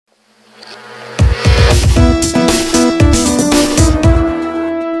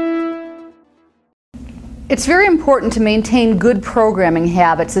It's very important to maintain good programming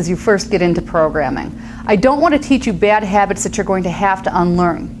habits as you first get into programming. I don't want to teach you bad habits that you're going to have to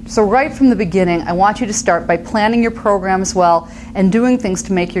unlearn. So right from the beginning, I want you to start by planning your programs well and doing things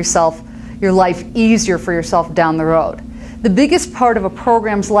to make your life easier for yourself down the road. The biggest part of a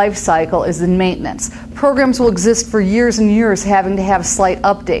program's life cycle is in maintenance. Programs will exist for years and years, having to have slight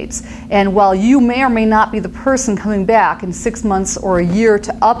updates. And while you may or may not be the person coming back in 6 months or a year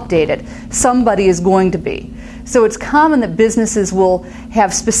to update it, somebody is going to be. So it's common that businesses will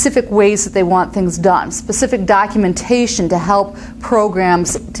have specific ways that they want things done, specific documentation to help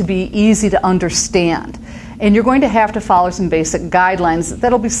programs to be easy to understand. And you're going to have to follow some basic guidelines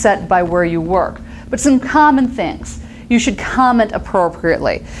that'll be set by where you work. But some common things. You should comment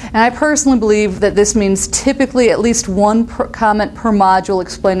appropriately. And I personally believe that this means typically at least one comment per module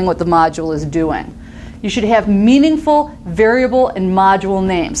explaining what the module is doing. You should have meaningful variable and module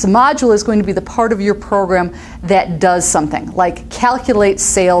names. The module is going to be the part of your program that does something, like calculate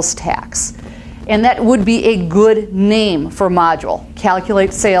sales tax. And that would be a good name for a module,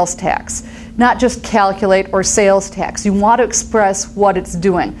 calculate sales tax. Not just calculate or sales tax. You want to express what it's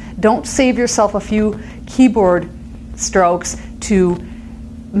doing. Don't save yourself a few keyboard strokes to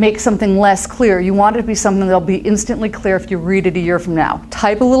make something less clear. You want it to be something that'll be instantly clear if you read it a year from now.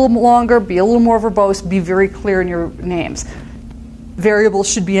 Type a little longer, be a little more verbose, be very clear in your names.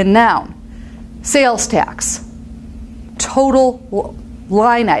 Variables should be a noun. Sales tax, total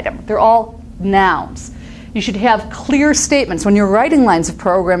line item, they're all nouns. You should have clear statements. When you're writing lines of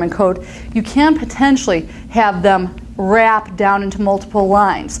programming code, you can potentially have them wrap down into multiple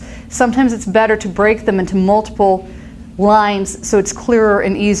lines. Sometimes it's better to break them into multiple lines so it's clearer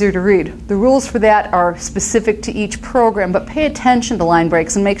and easier to read. The rules for that are specific to each program, but pay attention to line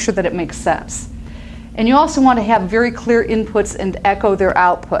breaks and make sure that it makes sense. And you also want to have very clear inputs and echo their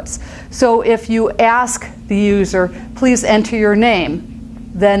outputs. So if you ask the user, please enter your name,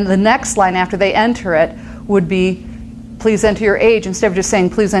 then the next line after they enter it would be, please enter your age. Instead of just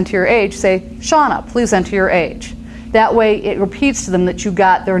saying, please enter your age, say, Shauna, please enter your age. That way it repeats to them that you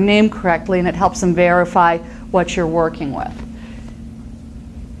got their name correctly, and it helps them verify what you're working with.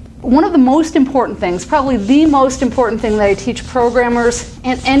 One of the most important things, probably the most important thing that I teach programmers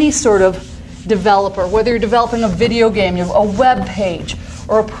and any sort of developer, whether you're developing a video game, a web page,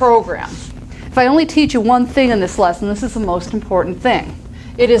 or a program. If I only teach you one thing in this lesson, this is the most important thing.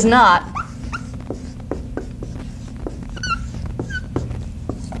 It is not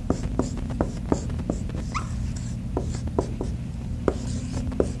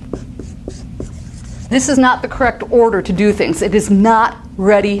this is not the correct order to do things. It is not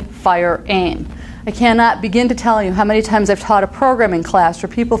ready, fire, aim. I cannot begin to tell you how many times I've taught a programming class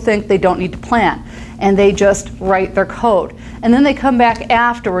where people think they don't need to plan, and they just write their code. And then they come back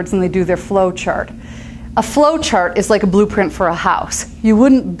afterwards and they do their flow chart. A flow chart is like a blueprint for a house. You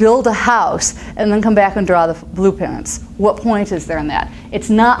wouldn't build a house and then come back and draw the blueprints. What point is there in that? It's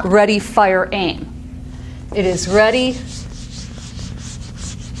not ready, fire, aim. It is ready,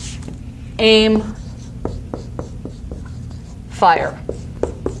 aim, fire.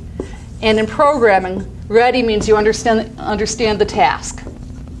 And in programming, ready means you understand the task.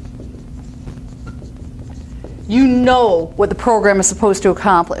 You know what the program is supposed to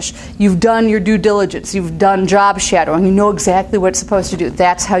accomplish. You've done your due diligence. You've done job shadowing. You know exactly what it's supposed to do.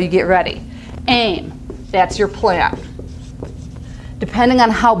 That's how you get ready. Aim, that's your plan. Depending on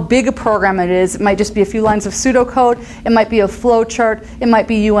how big a program it is, it might just be a few lines of pseudocode. It might be a flow chart. It might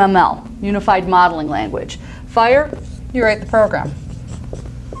be UML, Unified Modeling Language. Fire, you write the program.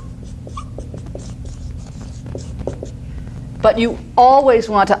 But you always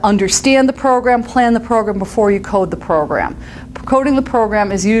want to understand the program, plan the program before you code the program. Coding the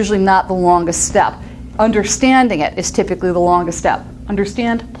program is usually not the longest step. Understanding it is typically the longest step.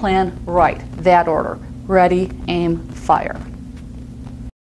 Understand, plan, write. That order. Ready, aim, fire.